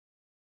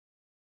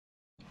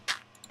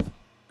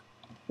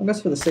I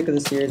guess for the sake of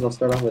the series, I'll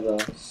start off with a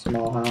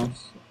small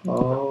house.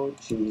 Oh,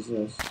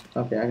 Jesus.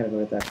 Okay, I gotta go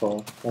get that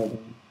coal. Hold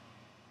on.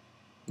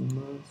 Come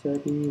on,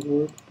 Sebby,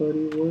 work,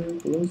 buddy,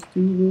 work. Let's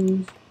do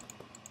this.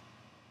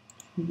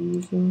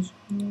 Jesus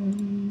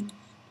Christ.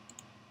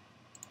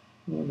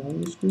 Well, now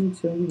you're screwed,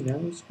 Sebby. Now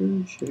you're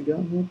screwed. Should've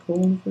gotten that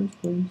coal in the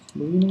first place.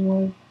 But you know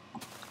what?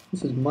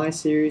 This is my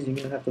series. You're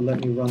gonna have to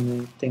let me run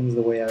the things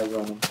the way I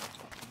run them.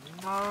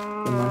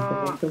 Come on, come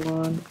on, come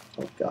on.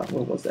 Oh god,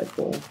 what was that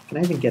goal? Can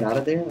I even get out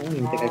of there? I don't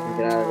even think I can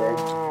get out of there.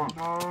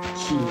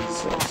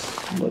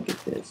 Jesus, look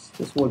at this.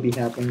 This would be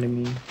happening to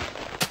me.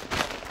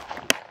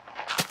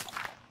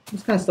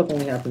 This kind of stuff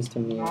only happens to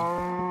me.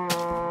 I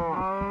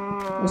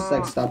just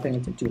like stop paying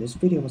attention. Dude, this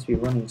video must be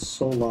running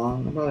so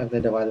long. I'm probably have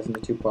to divide this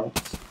into 2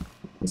 parts.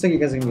 Looks like you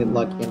guys are gonna get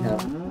lucky and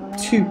have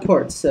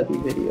 2-part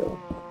Sebby video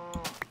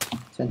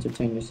to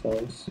entertain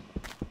yourselves.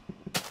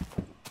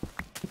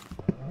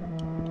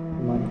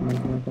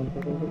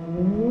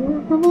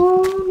 Come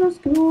on, let's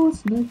go,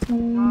 it's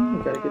nighttime.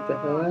 We gotta get the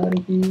hell out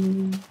of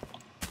here.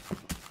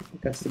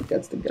 Guts to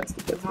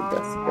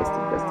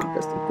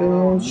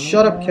go.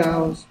 Shut up,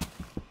 cows.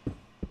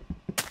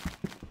 I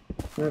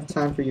don't have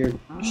time for your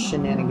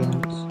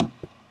shenanigans.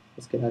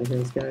 Let's get out of here,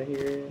 let's get out of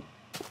here.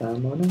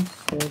 Vámonos,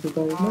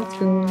 everybody, let's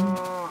go.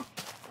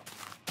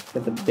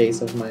 At the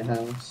base of my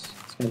house.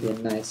 It's gonna be a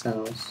nice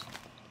house.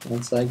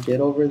 Once I get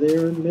over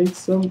there and make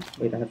some...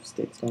 Wait, I have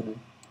sticks, don't I?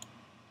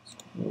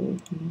 Oh,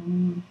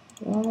 come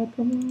on. Oh,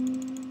 come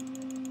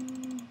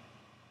on.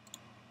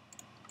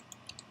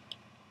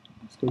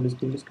 Let's go, let's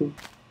go, let's go.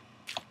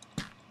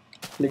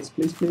 Please,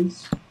 please,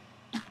 please.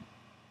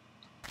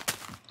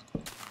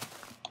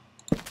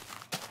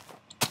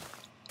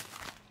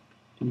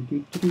 I'm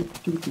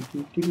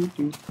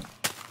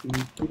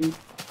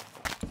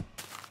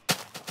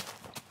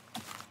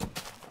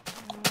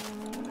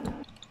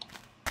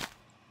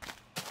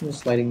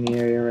just lighting the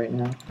area right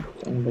now,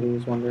 if anybody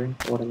was wondering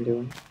what I'm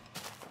doing.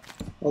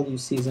 All you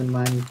seasoned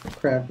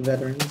Minecraft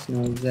veterans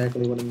know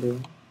exactly what I'm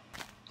doing.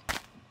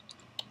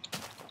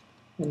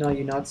 And all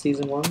you not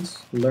seasoned ones,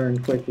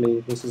 learn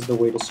quickly. This is the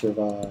way to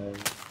survive.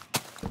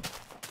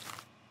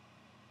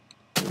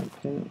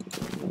 Okay,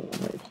 another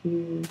one right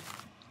here.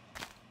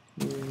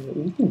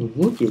 Ooh,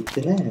 look at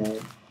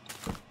that.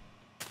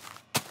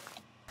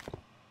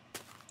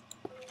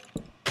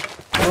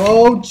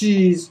 Oh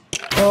jeez.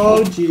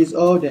 Oh jeez.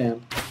 Oh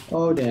damn.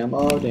 Oh damn.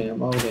 Oh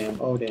damn. Oh damn.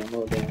 Oh damn.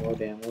 Oh damn. Oh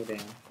damn. Oh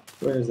damn.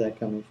 Where is that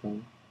coming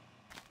from?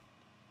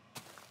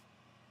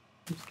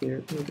 I'm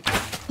scared.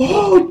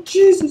 Oh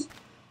Jesus!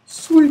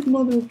 Sweet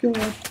mother of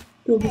God.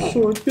 Build a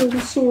sword. Build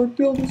a sword.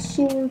 Build a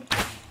sword.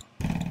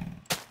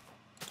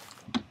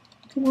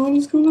 Come on,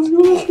 let's go. Let's go.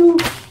 Let's go.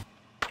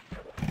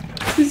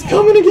 He's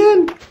coming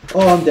again!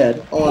 Oh, I'm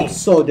dead. Oh, I'm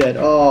so dead.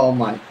 Oh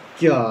my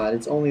god.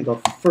 It's only the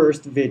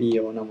first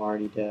video and I'm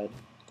already dead.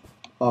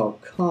 Oh,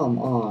 come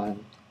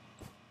on.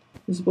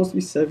 It's supposed to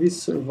be Sebby's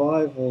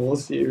survival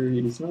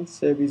series, not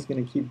Sebby's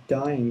gonna keep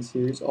dying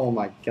series. Oh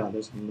my god,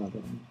 there's another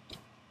one.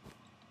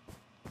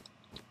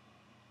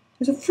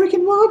 There's a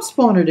freaking mob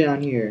spawner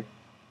down here.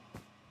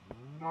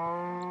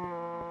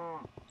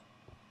 Oh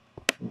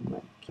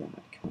my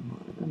god, come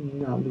on. I'm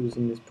not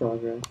losing this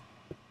progress.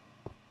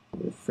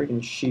 The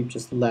freaking sheep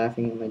just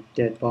laughing at my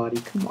dead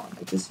body. Come on,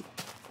 like this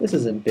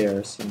is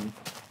embarrassing.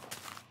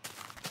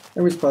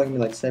 Everybody's probably gonna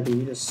be like, Sebby,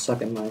 you just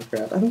suck at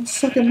Minecraft. I don't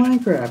suck at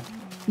Minecraft.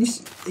 He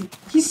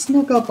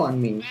snuck up on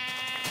me.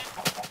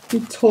 He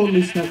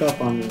totally snuck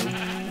up on me.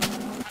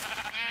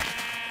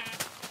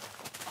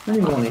 I don't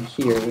even want to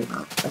hear it.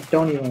 I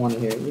don't even want to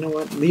hear it. You know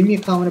what? Leave me a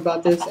comment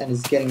about this and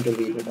it's getting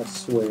deleted, I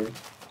swear.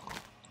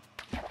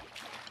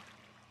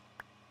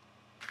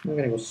 I'm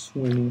gonna go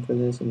swimming for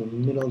this in the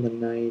middle of the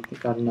night.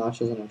 Thank God Notch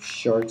doesn't have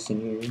sharks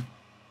in here.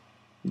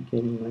 I'm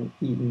getting like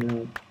eaten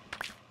up.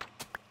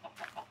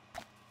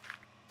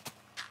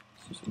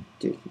 It's just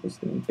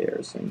ridiculously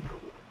embarrassing.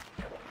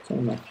 It's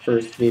only my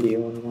first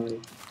video and I'm already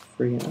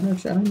freaking...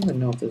 I don't even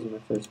know if this is my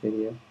first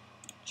video.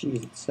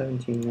 Jeez, it's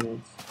 17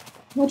 minutes.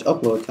 How much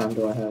upload time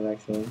do I have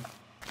actually?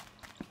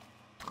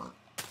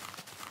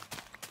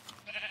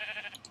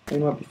 You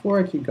know what, before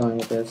I keep going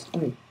with this,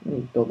 let me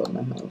build up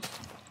my house.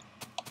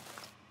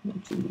 Oh,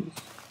 jeez.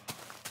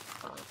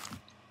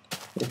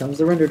 Here comes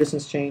the render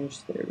distance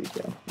change. There we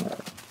go.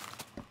 Alright.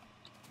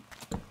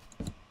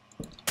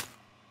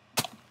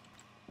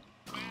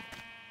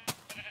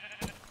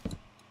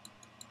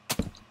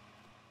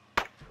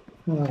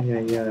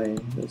 Ay.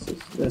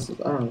 This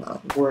is, I don't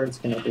know, words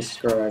cannot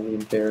describe the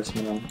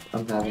embarrassment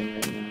I'm having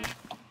right now.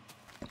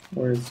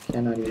 Words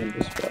cannot even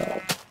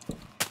describe.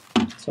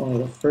 It's only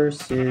the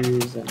first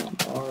series and I'm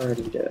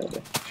already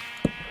dead.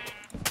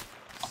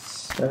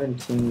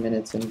 17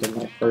 minutes into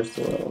my first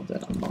world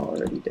and I'm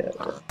already dead.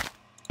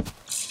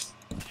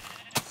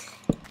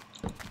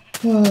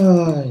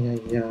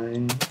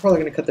 I'm probably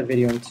gonna cut the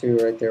video in 2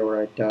 right there where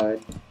I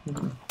died.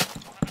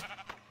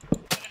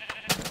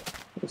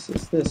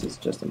 This is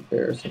just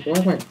embarrassing. Why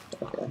am I...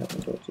 Okay, I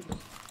haven't told you this.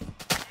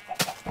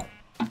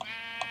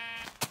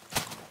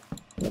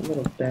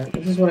 little bad.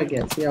 This is what I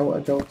get. See, I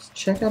go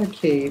check out a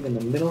cave in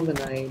the middle of the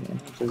night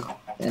and I just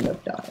end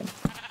up dying.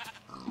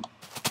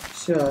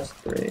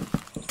 Just great.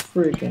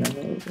 Freaking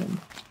amazing.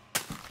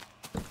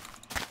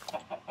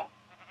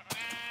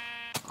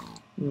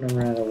 I'm gonna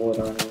run out of wood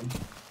on him.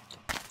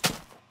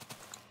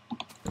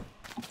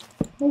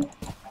 Oh.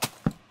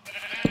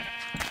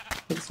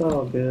 It's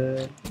all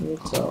good.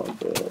 It's all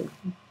good.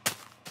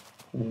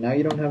 And now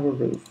you don't have a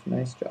roof.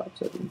 Nice job,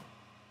 Sebby.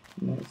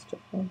 Nice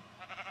job.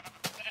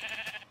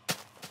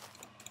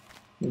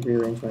 Let me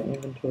rearrange my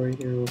inventory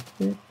here real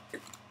quick.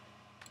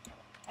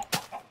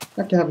 I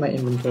have to have my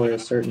inventory a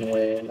certain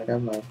way. Like I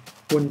have my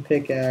wooden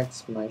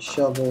pickaxe, my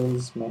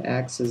shovels, my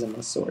axes, and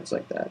my swords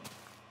like that.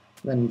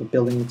 Then the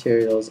building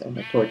materials and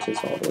the torches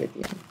all the way at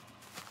the end.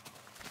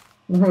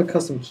 I don't have a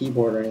custom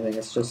keyboard or anything,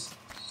 it's just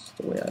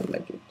the way I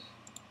like it.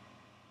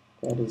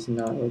 That is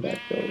not where that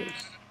goes.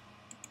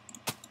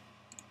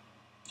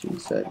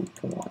 Geez, Sebby,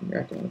 come on,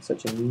 you're acting like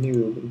such a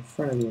noob in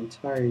front of the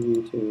entire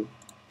YouTube.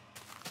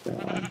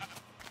 God.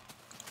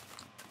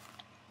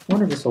 I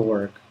wonder if this will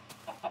work.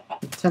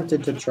 I'm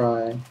tempted to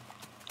try.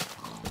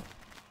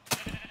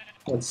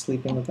 What's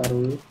sleeping without a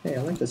roof? Hey,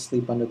 I like to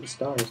sleep under the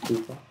stars,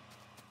 people.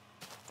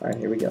 Alright,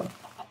 here we go.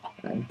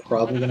 I'm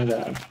probably gonna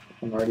die.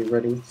 I'm already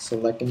ready with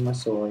selecting my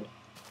sword.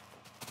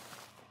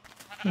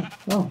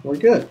 Oh, we're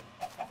good.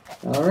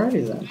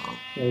 Alrighty then.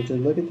 We'll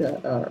just look at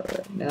that.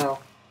 Alright, now...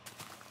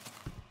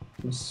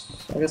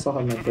 I guess I'll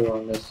have my door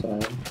on this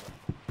side.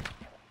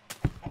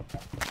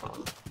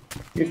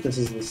 If this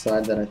is the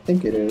side that I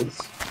think it is.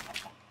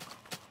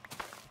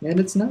 And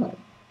it's not.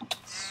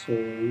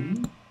 So...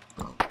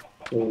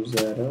 close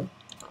that up.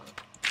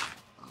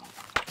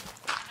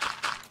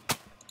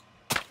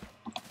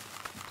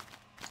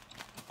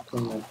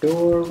 Put my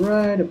door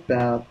right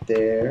about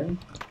there.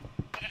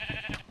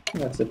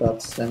 That's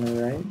about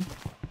center, right?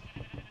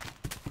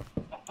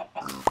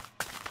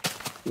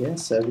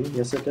 Yes, Sebby.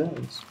 Yes, it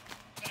does.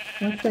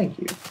 Well, thank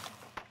you.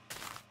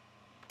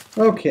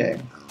 Okay.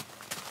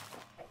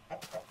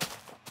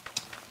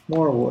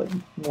 More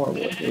wood. More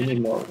wood. We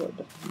need more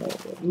wood. More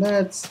wood.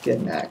 Let's get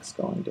an axe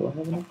going. Do I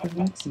have enough for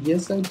an axe?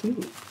 Yes, I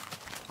do.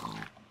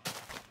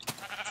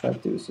 Try to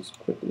do this as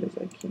quickly as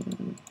I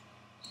can.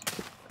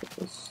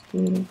 Couple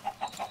sticks.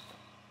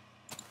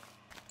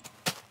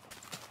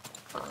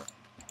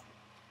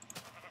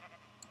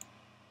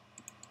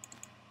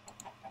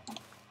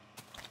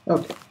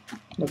 Okay,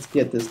 let's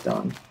get this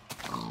done.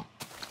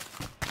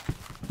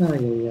 Ay,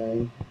 ay,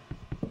 ay.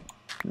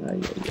 Ay, ay,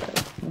 ay.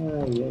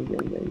 Ay, ay,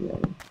 ay, ay,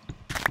 ay.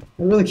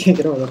 I really can't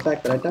get over the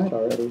fact that I died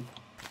already.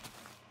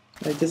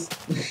 I just...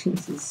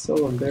 this is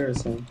so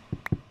embarrassing.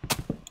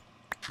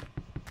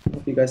 I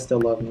hope you guys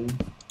still love me.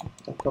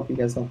 I hope you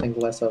guys don't think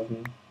less of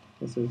me.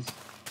 This is...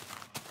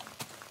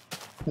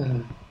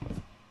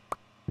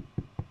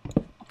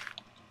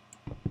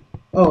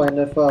 Oh, and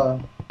if,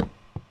 I'm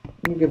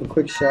gonna give a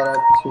quick shout out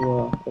to,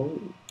 oh,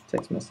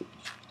 text message.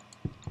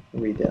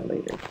 I'll read that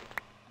later.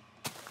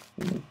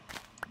 Let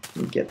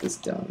me get this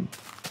done.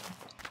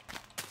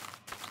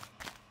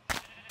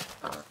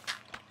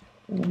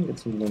 Let me get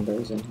some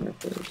windows in here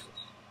first.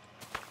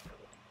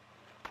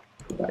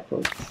 Goodbye,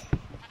 coach.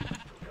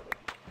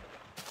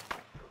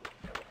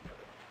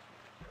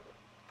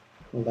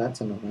 Well,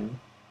 that's annoying.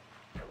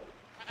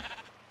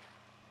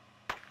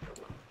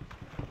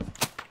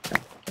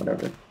 Okay,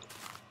 whatever.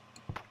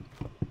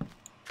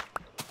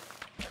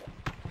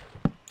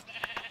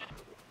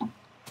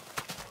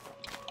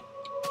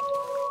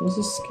 What's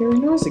this scary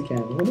noise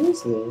again? What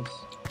is this?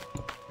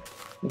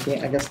 The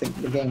game, I guess the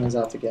game is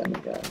out to get me,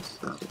 guys.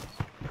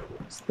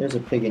 There's a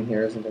pig in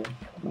here, isn't there?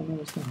 I don't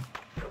understand.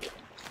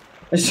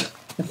 I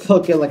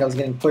felt good like I was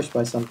getting pushed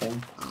by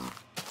something.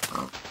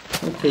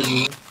 No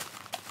piggy.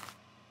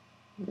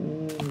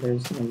 And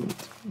there's no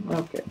meat.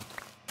 Okay.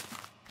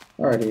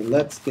 Alrighty,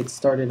 let's get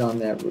started on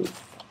that roof.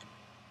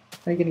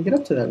 How are you gonna get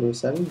up to that roof,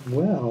 Sebby?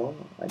 Well,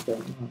 I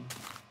don't know.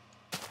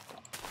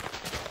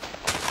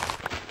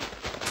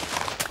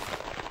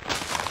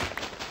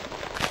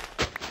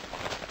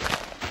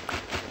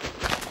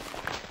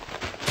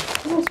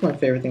 That's my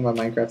favorite thing about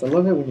Minecraft. I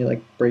love it when you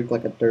like break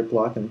like a dirt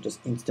block and it just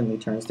instantly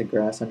turns to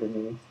grass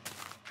underneath.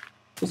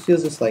 This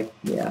feels just like,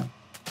 yeah,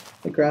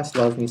 the grass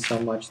loves me so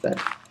much that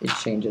it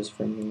changes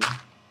for me,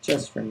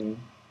 just for me.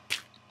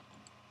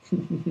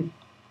 I'm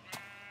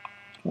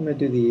gonna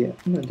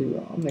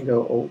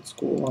go old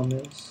school on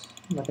this.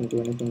 I'm not gonna do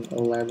anything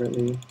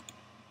elaborately.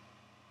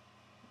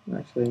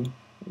 Actually,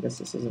 I guess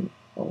this isn't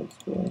old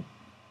school.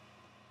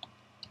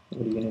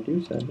 What are you gonna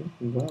do, Sebby?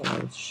 Well,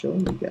 I'll show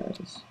you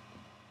guys.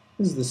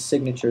 This is the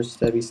signature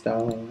Sebby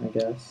styling, I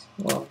guess.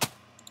 Well,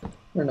 I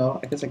don't know.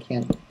 I guess I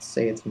can't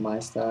say it's my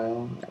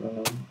style. I don't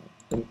know.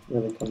 I didn't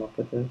really come up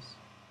with this.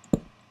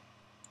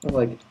 I've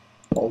like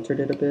altered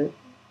it a bit,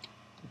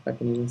 if I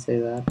can even say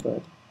that,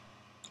 but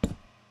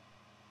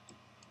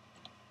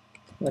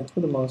like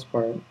for the most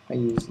part, I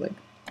use like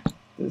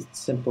this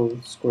simple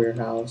square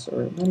house,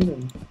 or not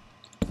even.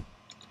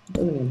 It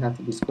doesn't even have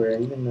to be square.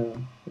 Even the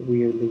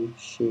weirdly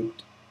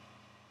shaped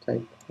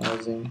type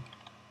housing.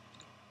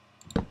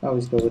 I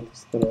always go with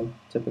this little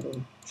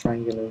typical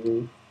triangular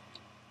roof.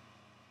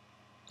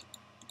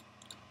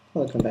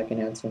 I'll come back and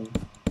add some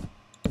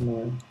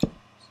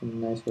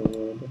nicer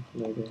wood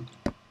later.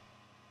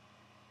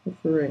 But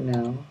for right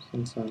now,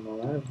 since I'm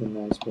out of the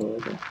nice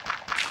wood,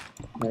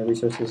 my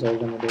resources are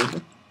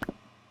limited,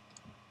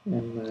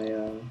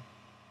 and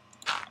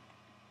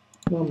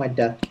my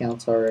death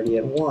count's already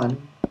at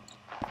 1.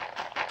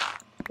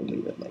 I'll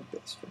leave it like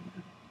this for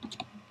now.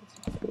 Get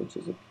some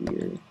torches up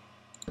here.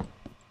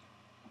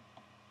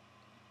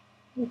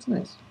 Looks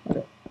nice.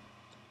 Okay.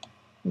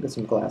 We'll get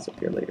some glass up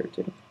here later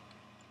too.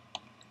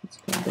 Let's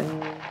come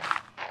down.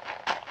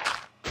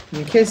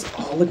 In case,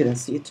 oh look at that,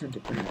 see it turned to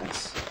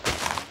grass.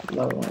 I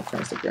love it when it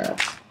turns to grass.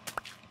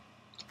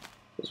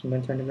 This one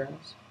gonna turn to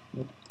grass?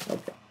 Nope.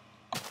 Okay.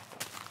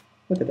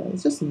 Look at that,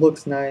 it just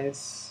looks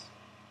nice.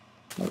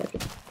 I like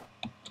it.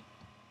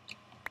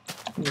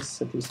 Let me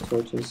set these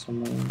torches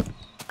somewhere else.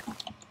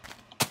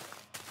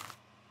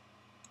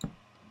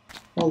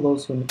 All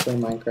those who play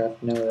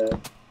Minecraft know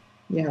that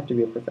you have to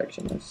be a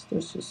perfectionist.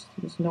 There's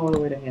no other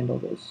way to handle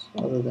this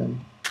other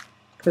than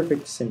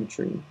perfect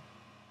symmetry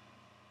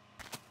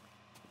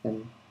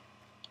and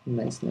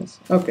niceness.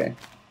 Okay.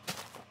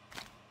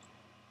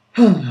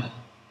 I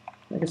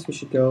guess we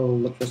should go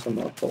look for some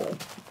more coal.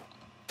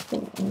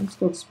 Let's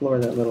go explore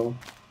that little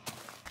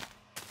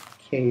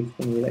cave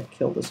thingy that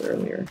killed us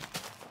earlier.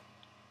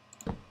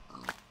 It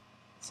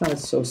sounded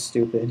so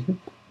stupid.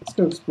 Let's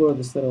go explore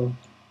this little...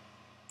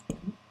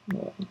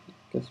 Well, I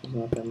guess there's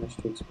not that much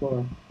to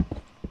explore.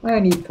 I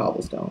need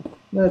cobblestone.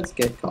 Let's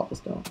get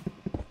cobblestone.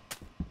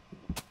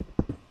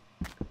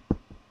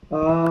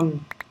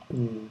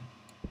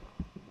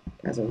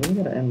 Guys, I really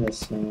gotta end this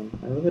soon.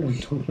 I really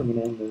don't know when I'm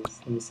gonna end this.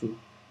 Let me see.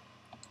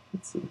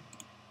 Let's see.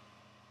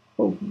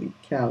 Holy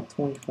cow,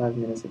 25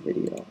 minutes of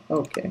video.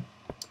 Okay.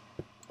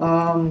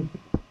 Well,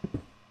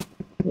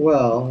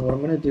 what I'm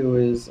gonna do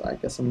is, I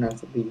guess I'm gonna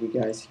have to leave you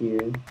guys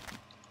here.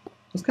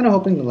 I was kind of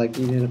hoping to like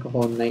give you like a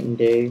whole night and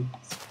day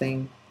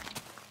thing,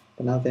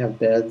 but now that they have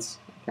beds,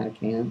 I kind of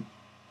can't.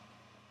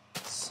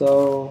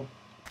 So,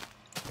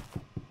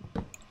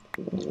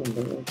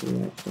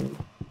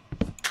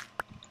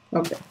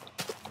 okay.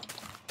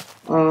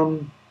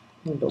 I'm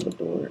gonna build a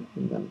door,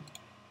 and then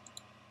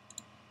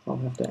I'll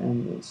have to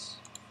end this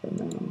for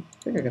now. I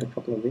think I got a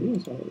couple of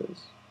videos out of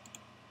this.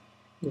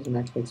 I wasn't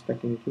actually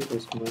expecting to do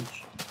this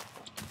much.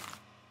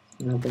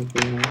 And I think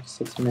for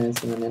 6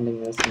 minutes, and then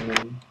ending this, and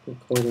then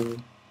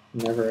recording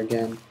never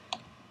again.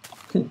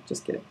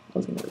 Just kidding. I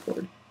was gonna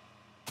record.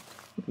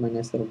 Look at my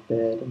nice little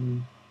bed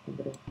and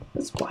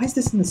why is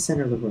this in the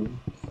center of the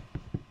room?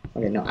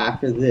 Okay, now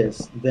after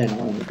this, then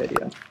I'll end the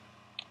video.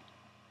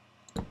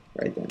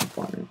 Right there in the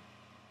corner.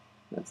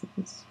 That's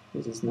nice.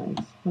 This is nice.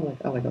 I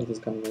like how this is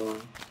coming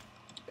along.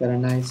 Got a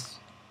nice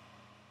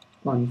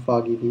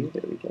unfoggy view.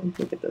 There we go.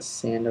 Look at the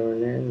sand over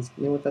there. You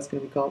know what that's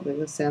gonna be called?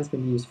 This sand's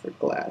gonna be used for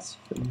glass.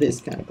 For this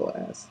kind of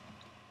glass.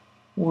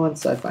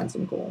 Once I find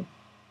some coal.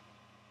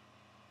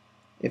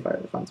 If I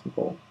ever find some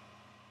coal.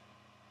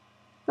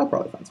 I'll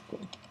probably find some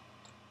coal.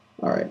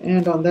 Alright,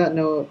 and on that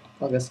note,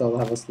 I guess I'll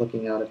have us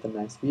looking out at the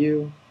nice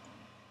view.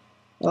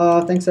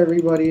 Thanks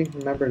everybody.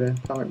 Remember to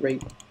comment,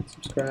 rate,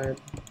 subscribe.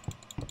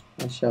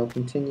 I shall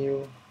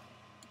continue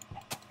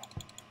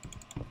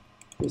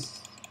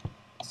this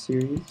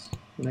series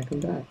when I come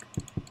back.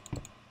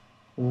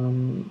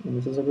 And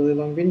this is a really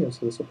long video,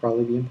 so this will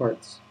probably be in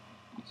parts.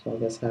 So I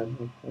guess have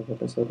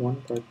episode 1,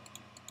 part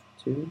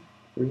 2,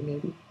 3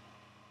 maybe.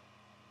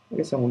 I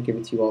guess I won't give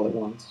it to you all at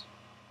once.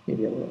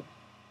 Maybe I will.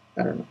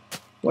 I don't know.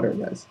 Whatever,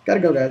 guys. Gotta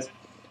go, guys.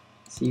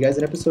 See you guys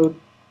in episode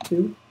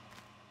 2.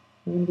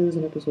 I'm gonna do this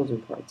in episodes or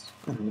parts.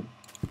 I don't know.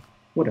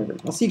 Whatever.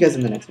 I'll see you guys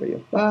in the next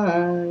video.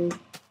 Bye!